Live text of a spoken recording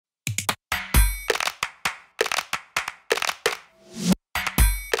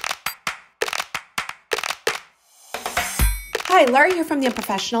Hi, Laura here from the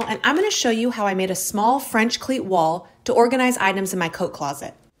Unprofessional, and I'm going to show you how I made a small French cleat wall to organize items in my coat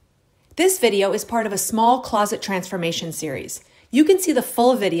closet. This video is part of a small closet transformation series. You can see the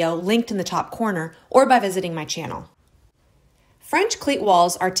full video linked in the top corner or by visiting my channel. French cleat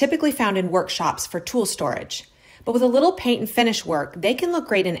walls are typically found in workshops for tool storage, but with a little paint and finish work, they can look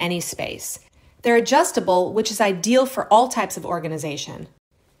great in any space. They're adjustable, which is ideal for all types of organization.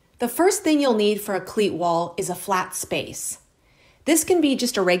 The first thing you'll need for a cleat wall is a flat space. This can be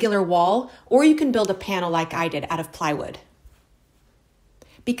just a regular wall, or you can build a panel like I did out of plywood.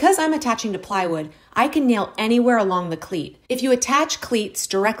 Because I'm attaching to plywood, I can nail anywhere along the cleat. If you attach cleats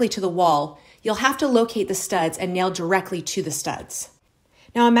directly to the wall, you'll have to locate the studs and nail directly to the studs.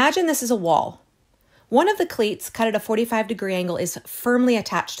 Now imagine this is a wall. One of the cleats, cut at a 45-degree angle, is firmly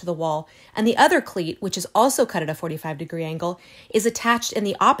attached to the wall, and the other cleat, which is also cut at a 45-degree angle, is attached in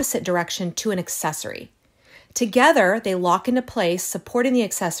the opposite direction to an accessory. Together, they lock into place, supporting the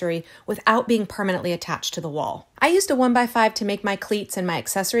accessory without being permanently attached to the wall. I used a 1x5 to make my cleats and my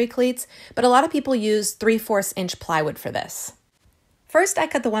accessory cleats, but a lot of people use 3/4 inch plywood for this. First, I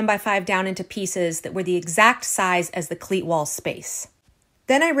cut the 1x5 down into pieces that were the exact size as the cleat wall space.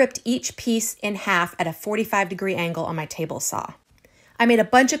 Then I ripped each piece in half at a 45-degree angle on my table saw. I made a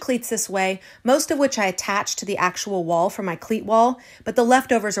bunch of cleats this way, most of which I attached to the actual wall for my cleat wall, but the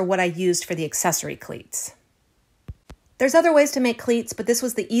leftovers are what I used for the accessory cleats. There's other ways to make cleats, but this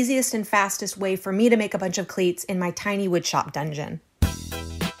was the easiest and fastest way for me to make a bunch of cleats in my tiny woodshop dungeon. I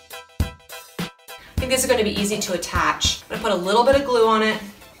think this is going to be easy to attach. I'm going to put a little bit of glue on it.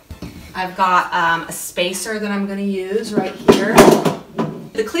 I've got a spacer that I'm going to use right here.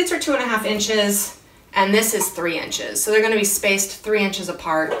 The cleats are 2.5 inches, and this is 3 inches. So they're going to be spaced 3 inches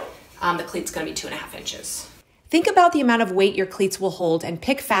apart. The cleat's going to be 2.5 inches. Think about the amount of weight your cleats will hold and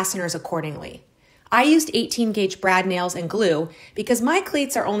pick fasteners accordingly. I used 18-gauge brad nails and glue because my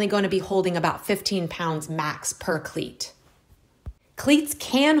cleats are only going to be holding about 15 pounds max per cleat. Cleats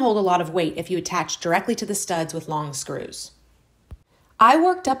can hold a lot of weight if you attach directly to the studs with long screws. I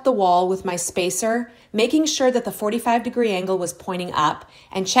worked up the wall with my spacer, making sure that the 45-degree angle was pointing up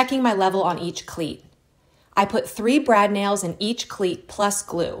and checking my level on each cleat. I put 3 brad nails in each cleat plus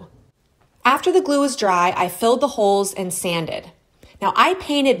glue. After the glue was dry, I filled the holes and sanded. Now I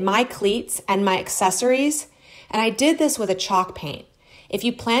painted my cleats and my accessories, and I did this with a chalk paint. If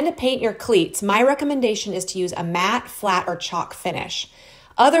you plan to paint your cleats, my recommendation is to use a matte, flat, or chalk finish.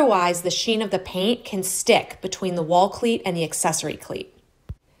 Otherwise, the sheen of the paint can stick between the wall cleat and the accessory cleat.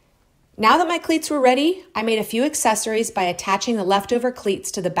 Now that my cleats were ready, I made a few accessories by attaching the leftover cleats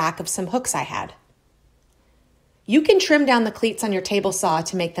to the back of some hooks I had. You can trim down the cleats on your table saw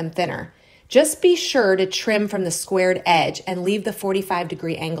to make them thinner. Just be sure to trim from the squared edge and leave the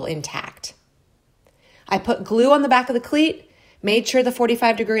 45-degree angle intact. I put glue on the back of the cleat, made sure the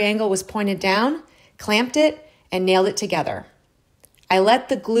 45-degree angle was pointed down, clamped it, and nailed it together. I let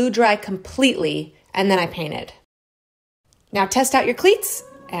the glue dry completely, and then I painted. Now test out your cleats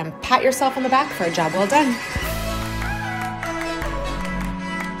and pat yourself on the back for a job well done.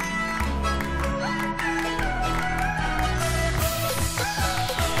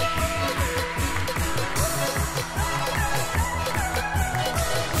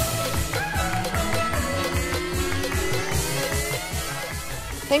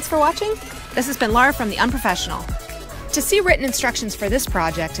 Thanks for watching. This has been Laura from The Unprofessional. To see written instructions for this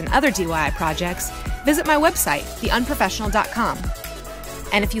project and other DIY projects, visit my website, theunprofessional.com.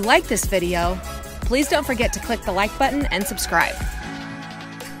 And if you like this video, please don't forget to click the like button and subscribe.